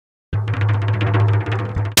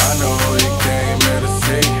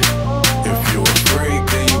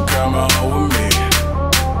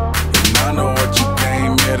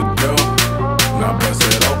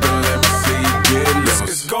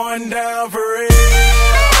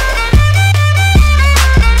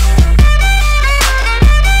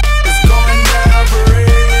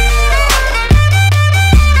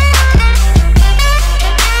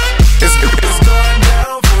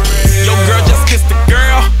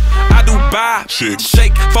fly.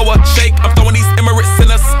 Shake for a shake, I'm throwing these Emirates in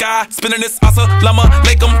the sky. Spinning this assalamu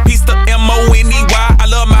alaikum, peace to M-O-N-E-Y. I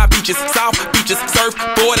love my beaches, South beaches,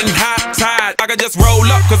 surfboard and high tide. I can just roll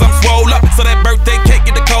up, cause I'm swole up, so that birthday cake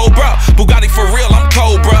get the Cobra. Bugatti for real, I'm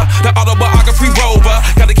Cobra, the autobiography rover.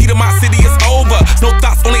 Got the key to my city, it's over. No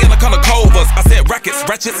thoughts, only in the color covers. I said rackets,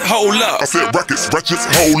 wretches, hold up. I said rackets, wretches,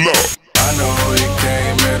 hold up. I know who you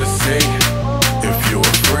came here to see. If you a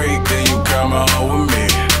freak, then you come home with me.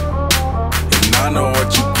 And I know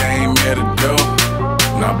what you came here to do.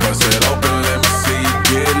 Now bust it open, let me see you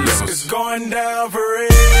get loose. It's going down for real.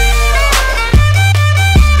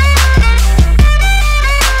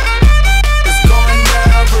 It's going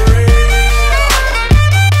down for real.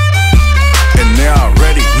 And they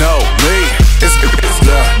already know me.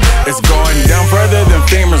 It's going down further than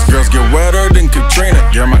femurs. Girls get wetter than Katrina.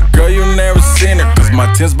 You're my girl, you never seen it. Cause my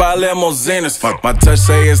tins by limousines. My touch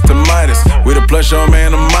say it's the Midas. We the plus, your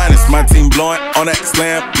man, the minus. My team blowing on that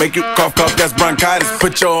slam. Make you cough, cough, that's bronchitis.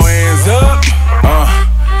 Put your hands up.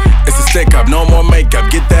 It's a stick up, no more makeup.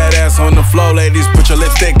 Get that ass on the floor, ladies, put your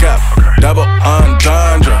lipstick up. Double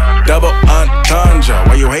entendre, double entendre.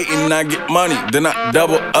 Why you hating, I get money, then I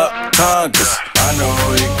double up conquers. I know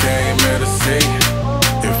who you came here to see.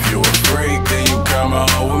 If you a freak, then you come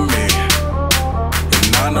home with me.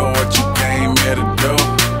 And I know what you came here to do.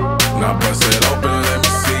 Now bust it open, let me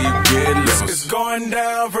see you get loose. It's going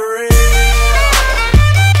down for real.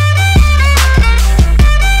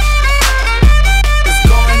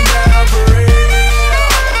 Going down for real.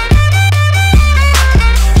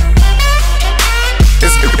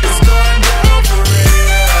 It's going down for real.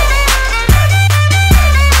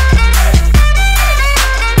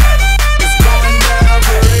 It's going down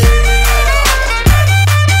for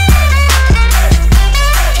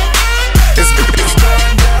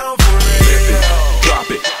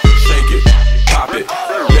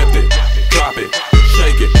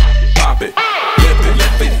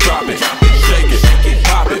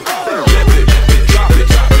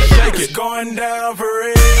real.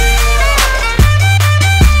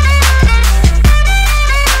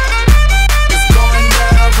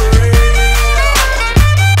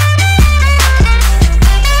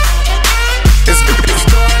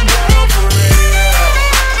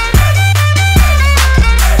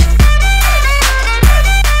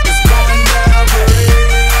 It's going down for real.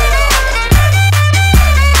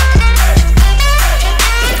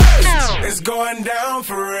 It's going down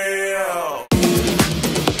for real.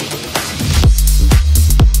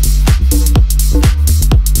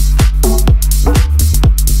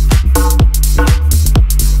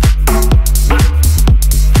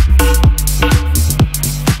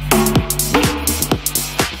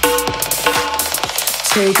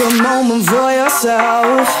 Take a moment for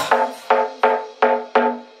yourself.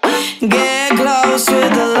 Get close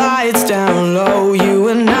with the lights down low. You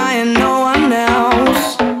and I and no one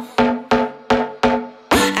else.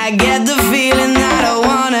 I get the feeling that I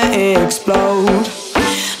wanna explode.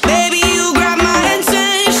 Baby, you grab my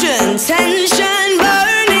attention. Tension,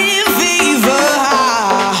 burning fever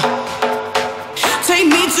high. Take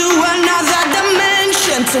me to another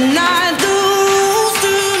dimension tonight.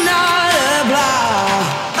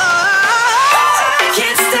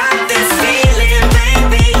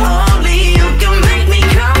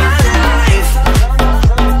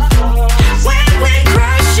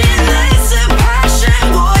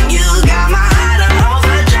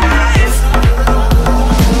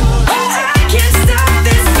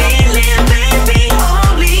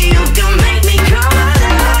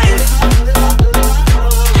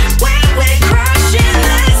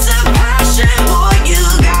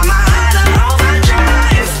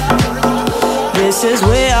 This is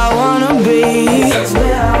where I wanna be.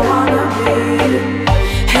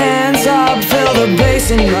 Hands up, feel the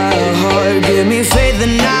bass in my heart. Give me faith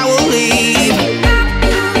and I